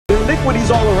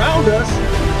iniquity's all around us,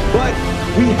 but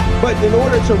in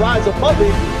order to rise above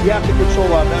it, we have to control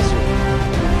our vessel.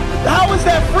 How is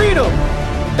that freedom?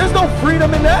 There's no freedom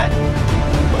in that.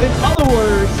 In other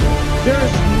words,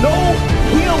 there's no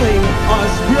healing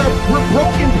us. We're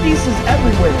broken pieces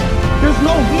everywhere. There's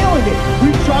no healing it.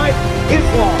 We've tried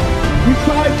Islam. We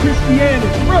tried Christianity.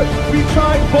 We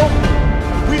tried voting.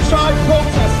 We tried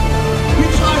protesting. We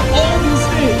tried all these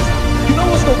things. You know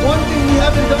what's the one thing we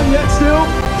haven't done yet still?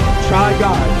 Try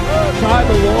God. Try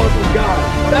the laws of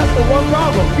God. That's the one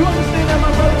problem. You understand that,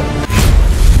 my brother?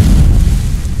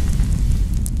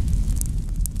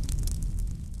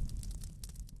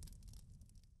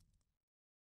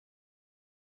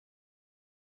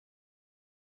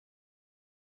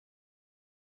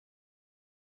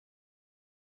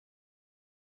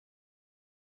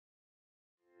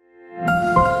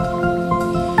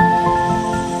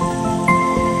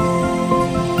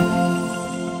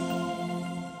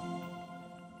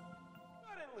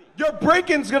 Your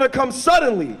breaking's gonna come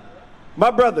suddenly. My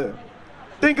brother,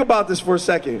 think about this for a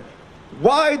second.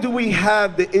 Why do we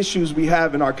have the issues we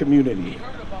have in our community?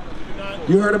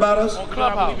 You heard about us? On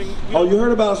Clubhouse. Oh, you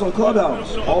heard about us on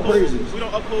Clubhouse. All praises. We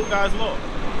don't uphold God's law.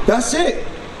 That's it.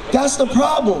 That's the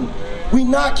problem. We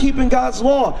not keeping God's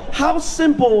law. How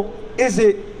simple is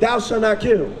it, thou shalt not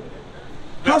kill?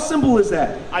 How simple is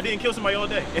that? I didn't kill somebody all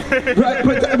day. Right,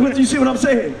 but you see what I'm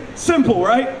saying? Simple,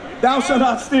 right? Thou shalt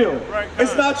not steal. Right,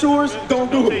 it's not yours,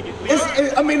 don't do it.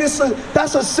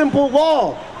 That's a simple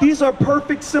law. These are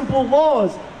perfect, simple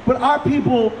laws. But our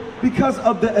people, because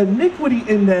of the iniquity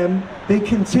in them, they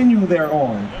continue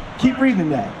thereon. Keep reading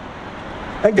that.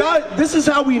 And God, this is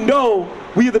how we know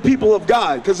we are the people of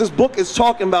God, because this book is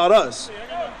talking about us.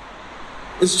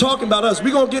 It's talking about us.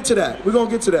 We're going to get to that. We're going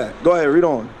to get to that. Go ahead, read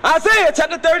on. Isaiah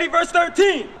chapter 30, verse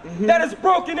 13. That is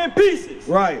broken in pieces.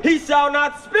 Right. He shall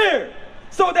not spare,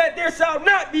 so that there shall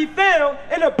not be found,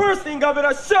 and the bursting of it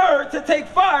assured to take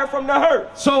fire from the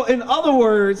hurt. So in other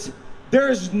words, there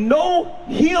is no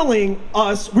healing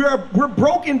us. We're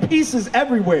broken pieces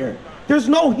everywhere. There's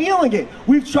no healing it.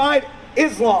 We've tried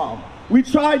Islam. We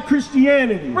tried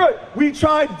Christianity. Right. We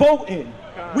tried voting.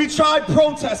 We tried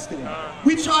protesting.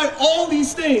 We tried all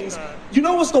these things. You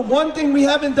know what's the one thing we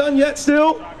haven't done yet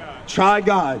still? Try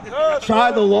God.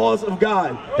 Try the laws of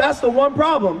God. That's the one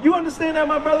problem. You understand that,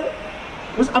 my brother?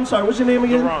 I'm sorry, what's your name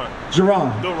again?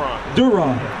 Jerron.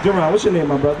 Duron. What's your name,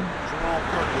 my brother?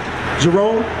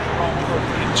 Jerome?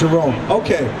 Jerome.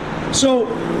 Okay. So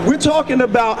we're talking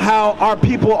about how our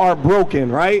people are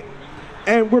broken, right?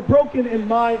 And we're broken in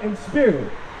mind and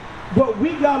spirit. But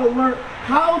we got to learn,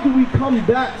 how do we come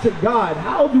back to God?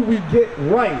 How do we get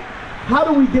right? How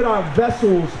do we get our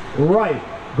vessels right?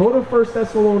 Go to 1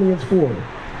 Thessalonians 4.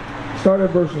 Start at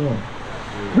verse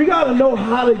 1. We got to know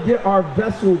how to get our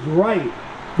vessels right,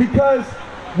 because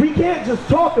we can't just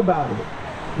talk about it,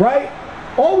 right?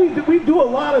 We do a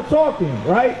lot of talking,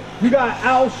 right? You got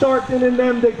Al Sharpton and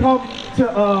them. They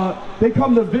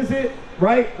come to visit,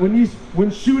 right?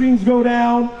 When shootings go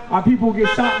down, our people get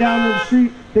shot down in the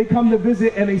street. They come to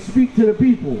visit and they speak to the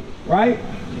people, right?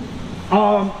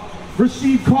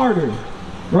 Rasheed Carter,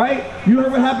 right? You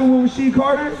heard what happened with Rasheed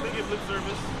Carter? They give lip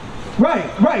service.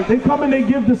 Right. They come and they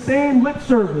give the same lip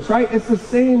service, right? It's the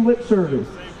same lip service.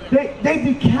 They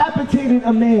decapitated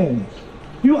a man.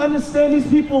 You understand? These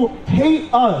people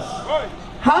hate us.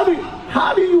 How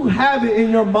do you have it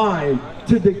in your mind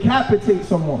to decapitate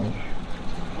someone?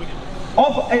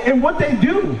 And what they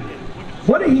do?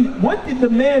 What did the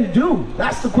man do?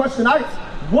 That's the question.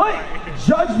 What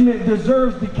judgment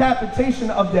deserves decapitation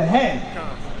of the head?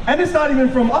 And it's not even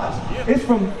from us. It's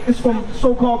from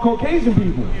so-called Caucasian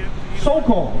people.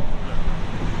 So-called.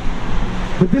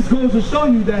 But this goes to show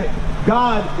you that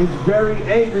God is very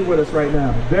angry with us right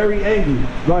now. Very angry.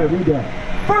 Go ahead, read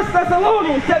that. 1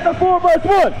 Thessalonians chapter 4, verse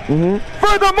 1.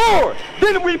 Furthermore,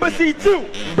 then we beseech you,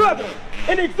 brethren,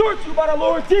 and exhort you by the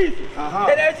Lord Jesus,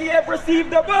 that as ye have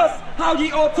received of us, how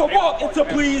ye ought to walk and to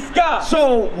please God.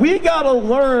 So we gotta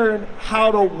learn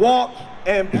how to walk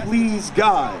and please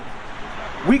God.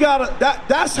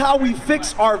 That's how we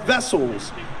fix our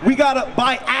vessels. We gotta,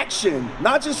 by action,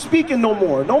 not just speaking no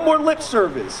more lip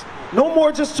service, no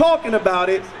more just talking about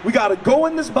it. We gotta go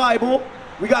in this Bible,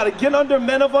 we gotta get under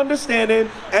men of understanding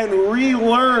and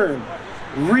relearn.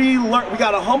 We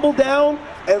gotta humble down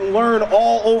and learn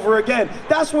all over again.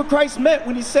 That's what Christ meant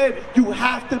when he said you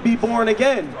have to be born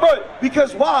again.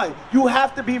 Because why? You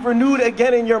have to be renewed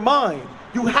again in your mind.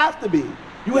 You have to be.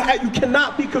 You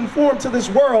cannot be conformed to this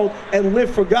world and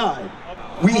live for God.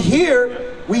 We hear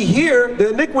the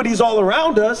iniquities all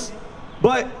around us,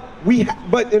 but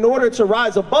in order to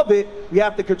rise above it, we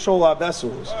have to control our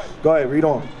vessels. Go ahead, read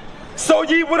on. so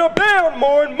ye would abound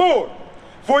more and more.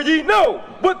 For ye know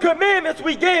what commandments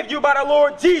we gave you by the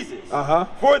Lord Jesus.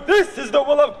 For this is the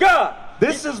will of God.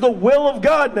 This is the will of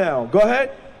God now. Go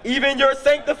ahead. Even your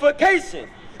sanctification.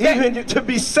 Even to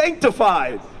be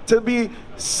sanctified. To be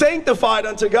sanctified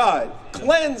unto God.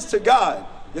 Cleansed to God.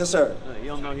 Yes, sir. You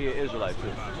don't know he an Israelite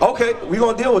too. Okay, we're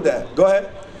going to deal with that. Go ahead.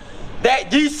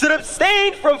 That ye should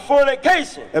abstain from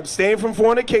fornication. Abstain from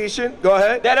fornication. Go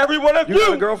ahead. That every one of you. You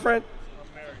got a girlfriend?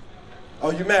 Oh,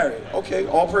 you married. Okay,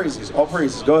 all praises. All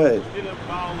praises. Go ahead.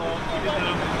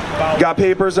 Got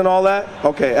papers and all that?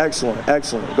 Okay, excellent.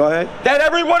 Excellent. Go ahead. That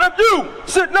every one of you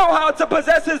should know how to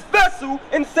possess his vessel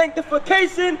in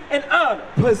sanctification and honor.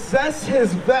 Possess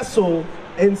his vessel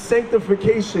in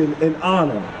sanctification and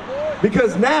honor.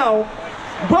 Because now,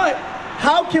 but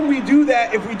how can we do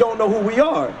that if we don't know who we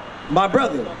are? My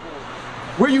brother,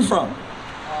 where you from?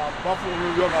 Buffalo,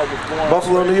 New York. I was born.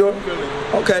 Buffalo, New York?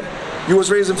 Okay. You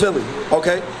was raised in Philly.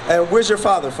 Okay. And where's your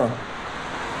father from?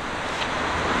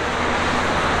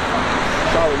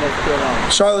 Charlotte, North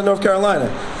Carolina. Charlotte, North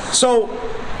Carolina. So,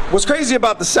 what's crazy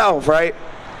about the South, right,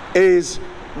 is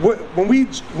when we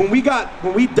docked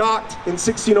in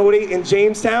 1608 in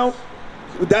Jamestown,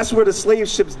 that's where the slave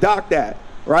ships docked at,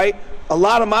 right? A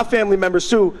lot of my family members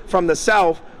too from the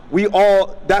South,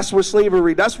 that's where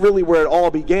slavery, that's really where it all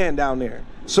began down there.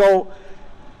 So,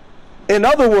 in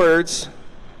other words,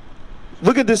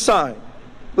 look at this sign.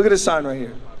 Look at this sign right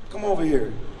here. Come over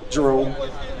here, Jerome.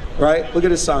 Right? Look at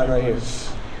this sign right here.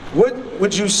 What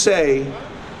would you say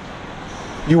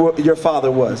your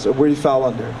father was, or where he fell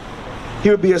under? He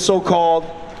would be a so-called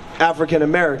African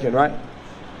American, right?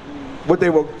 What they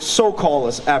will so-call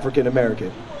us African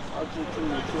American.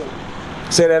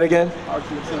 Say that again.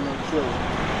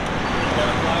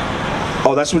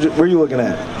 Oh, that's where you looking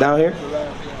at? Down here?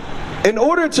 In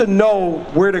order to know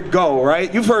where to go,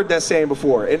 right? You've heard that saying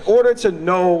before. In order to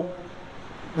know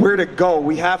where to go,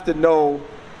 we have to know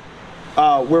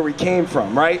where we came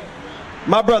from, right?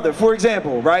 My brother, for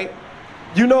example, right?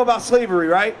 You know about slavery,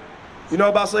 right? You know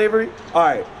about slavery? All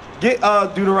right. Get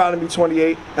Deuteronomy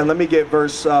 28, and let me get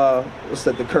verse, what's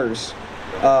that, the curse?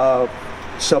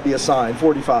 Shall be a sign,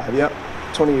 45, yep.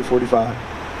 28,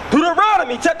 45.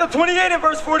 Deuteronomy chapter 28 and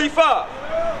verse 45.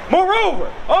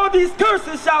 Moreover, all these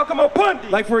curses shall come upon thee.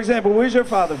 Like, for example, where's your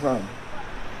father from?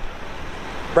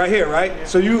 Right here, right?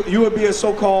 So you would be a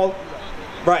so-called,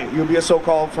 right, you would be a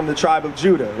so-called from the tribe of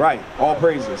Judah, right? All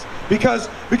praises. Because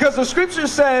the scripture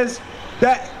says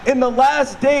that in the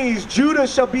last days, Judah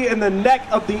shall be in the neck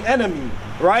of the enemy,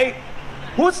 right?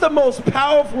 What's the most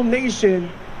powerful nation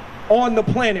on the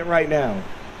planet right now?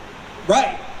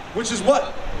 Right, which is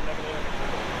what?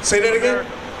 Say that again?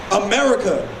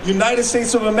 America, United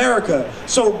States of America.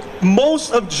 So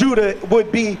most of Judah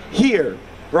would be here,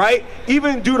 right?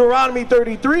 Even Deuteronomy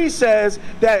 33 says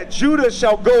that Judah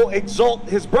shall go exalt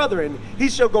his brethren. He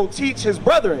shall go teach his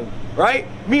brethren, right?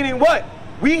 Meaning what?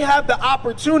 We have the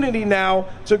opportunity now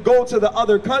to go to the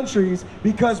other countries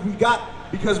because we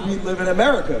live in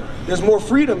America. There's more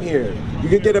freedom here. You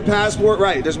can get a passport,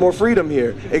 right? There's more freedom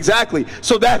here. Exactly.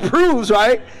 So that proves,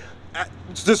 right?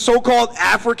 The so-called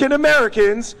African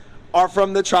Americans are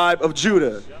from the tribe of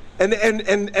Judah.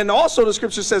 And also the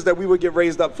scripture says that we would get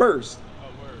raised up first.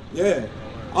 Yeah.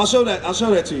 I'll show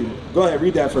that to you. Go ahead,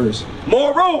 read that first.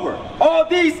 Moreover, all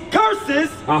these curses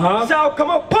shall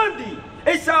come upon thee.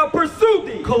 It shall pursue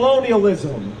thee.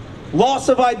 Colonialism, loss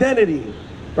of identity,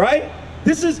 right?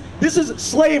 This is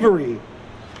slavery.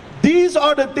 These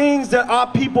are the things that our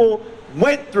people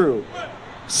went through.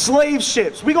 Slave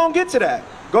ships. We're going to get to that.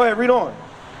 Go ahead, read on.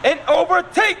 And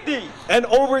overtake thee. And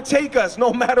overtake us.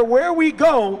 No matter where we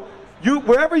go,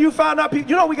 wherever you find out people,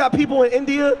 you know we got people in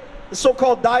India, the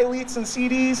so-called Dalits and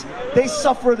CDs, they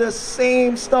suffer the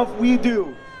same stuff we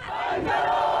do.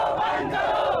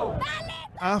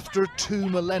 After 2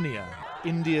 millennia,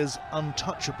 India's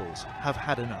untouchables have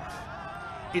had enough.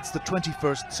 It's the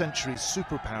 21st century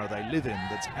superpower they live in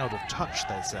that's out of touch,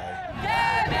 they say.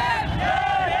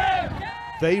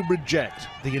 They reject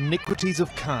the iniquities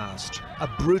of caste, a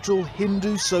brutal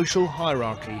Hindu social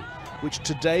hierarchy which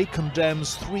today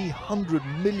condemns 300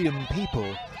 million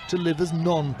people to live as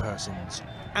non-persons,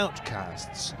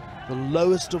 outcasts, the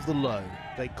lowest of the low.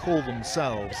 They call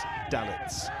themselves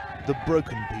Dalits, the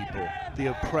broken people, the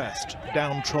oppressed,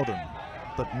 downtrodden.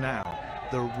 But now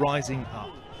they're rising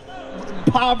up.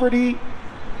 Poverty,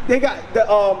 they're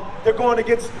going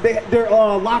against, they're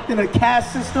locked in a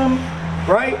caste system,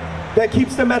 right? That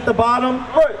keeps them at the bottom.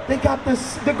 Right. They got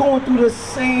this, they're going through the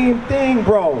same thing,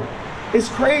 bro. It's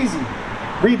crazy.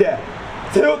 Read that.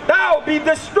 Till thou be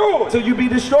destroyed. Till you be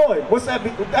destroyed. What's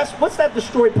that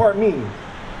destroyed part mean?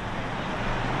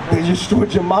 They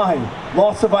destroyed your mind.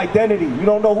 Loss of identity. You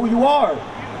don't know who you are.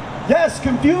 Yes,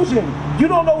 confusion. You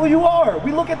don't know who you are.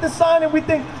 We look at this sign and we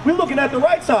think, we're looking at the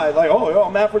right side. Like, oh, yo,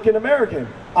 I'm African American.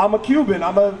 I'm a Cuban.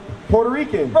 I'm a Puerto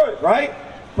Rican. Right?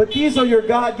 But these are your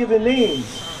God-given names.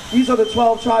 These are the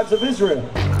 12 tribes of Israel.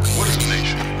 What is a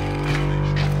nation?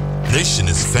 Nation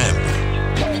is family.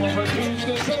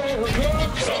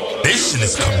 Nation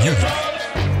is community.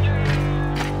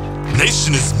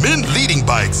 Nation is men leading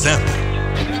by example.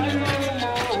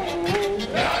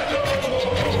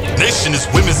 Nation is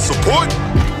women's support.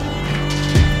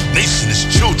 Nation is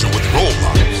children with role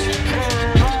models.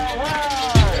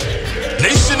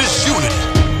 Nation is unity.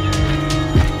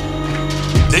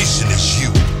 Nation is